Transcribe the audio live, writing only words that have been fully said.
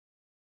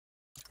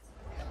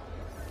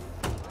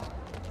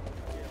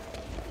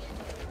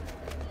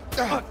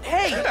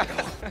Hey!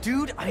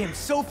 Dude, I am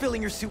so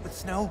filling your suit with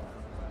snow.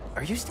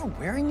 Are you still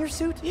wearing your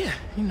suit? Yeah,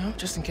 you know,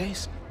 just in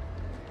case.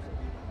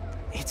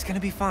 It's gonna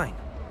be fine.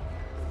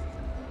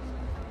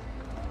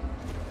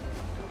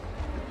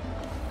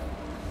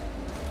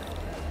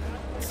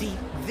 See,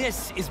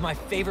 this is my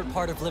favorite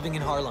part of living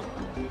in Harlem.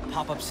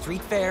 Pop-up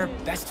street fair,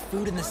 best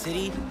food in the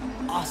city,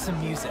 awesome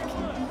music.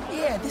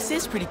 Yeah, this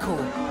is pretty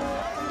cool.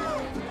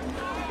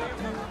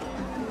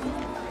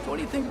 What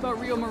do you think about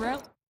Rio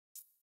Morales?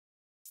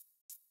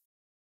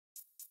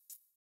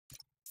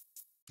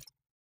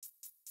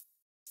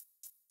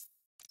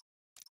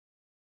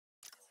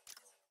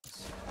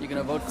 You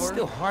gonna vote for It's her?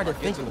 still hard to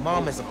think of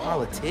Mom as a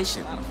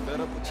politician.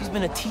 She's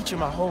been a teacher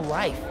my whole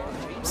life.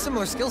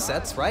 Similar skill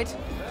sets, right?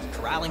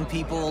 Corralling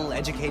people,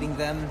 educating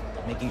them,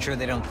 making sure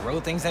they don't throw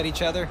things at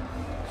each other.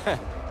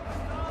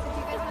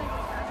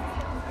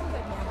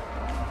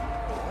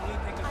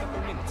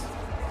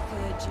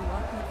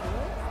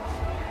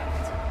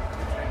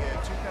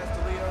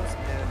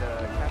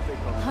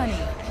 Honey,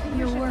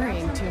 you're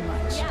worrying too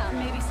much. Yeah,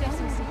 maybe save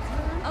some seats.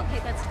 Okay,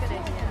 that's a good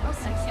idea.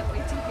 I can't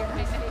wait to hear my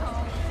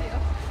name.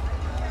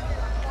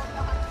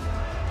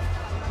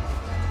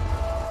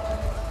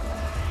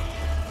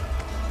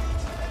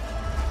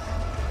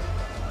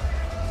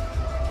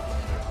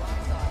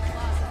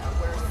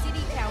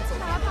 City Council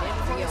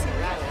candidate Rio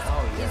Morales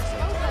is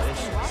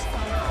protesting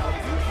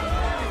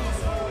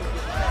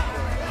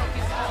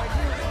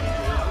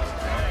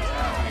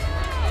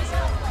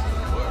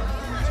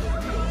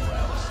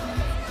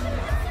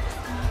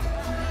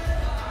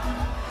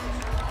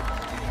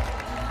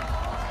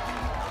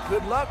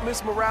Good luck,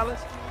 Miss Morales.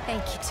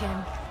 Thank you,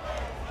 Tim.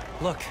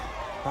 Look,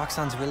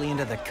 Roxxon's really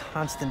into the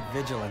constant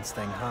vigilance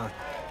thing, huh?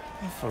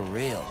 For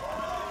real.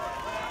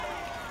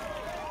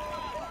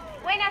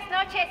 Buenas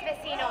noches,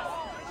 vecinos.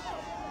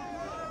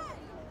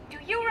 Do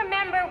you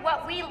remember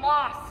what we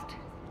lost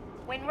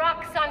when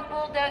Roxxon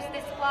bulldozed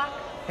this block?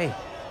 Hey,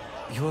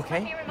 you Let me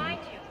okay? remind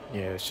you.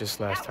 Yeah, it's just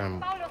last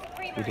time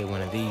we did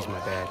one of these, my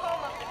bad.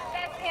 Home of the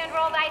best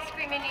hand-rolled ice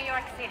cream in New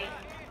York City.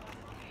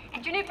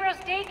 And Junipero's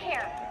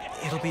daycare.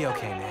 It'll be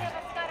okay, man.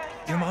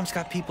 Your mom's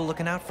got people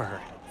looking out for her.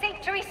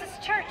 St.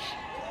 Teresa's Church,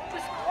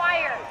 whose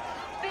choir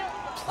built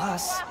the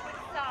Plus, song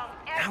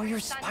now every you're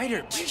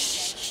Sunday.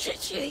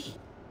 Spider.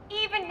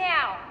 Even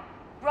now,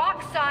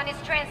 Roxxon is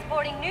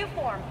transporting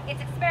Newform,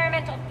 its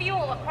experimental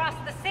fuel, across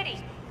the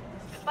city.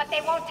 But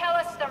they won't tell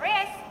us the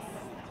risks.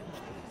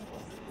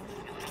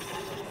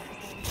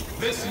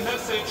 This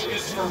message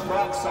is for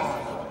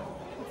Roxxon.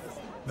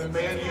 The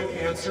man you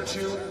answer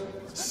to,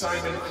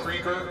 Simon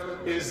Krieger,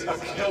 is a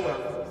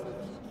killer.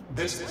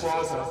 This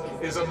plaza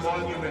is a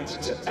monument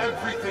to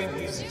everything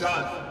he's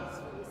done.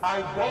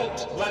 I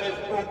won't let it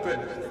open.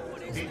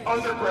 The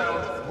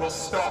underground will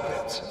stop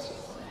it.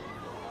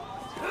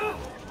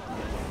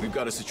 We've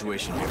got a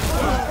situation here.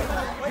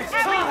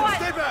 Everyone,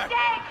 stay back!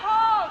 stay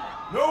calm!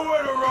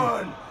 Nowhere to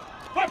run!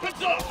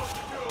 Weapons up!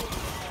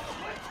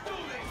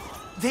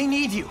 They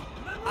need you.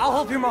 I'll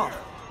help your mom.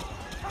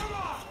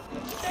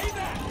 Stay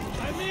back!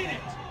 I mean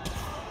it!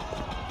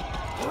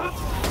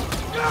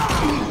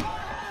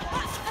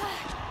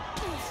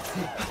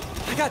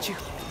 I got you.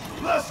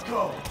 Let's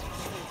go!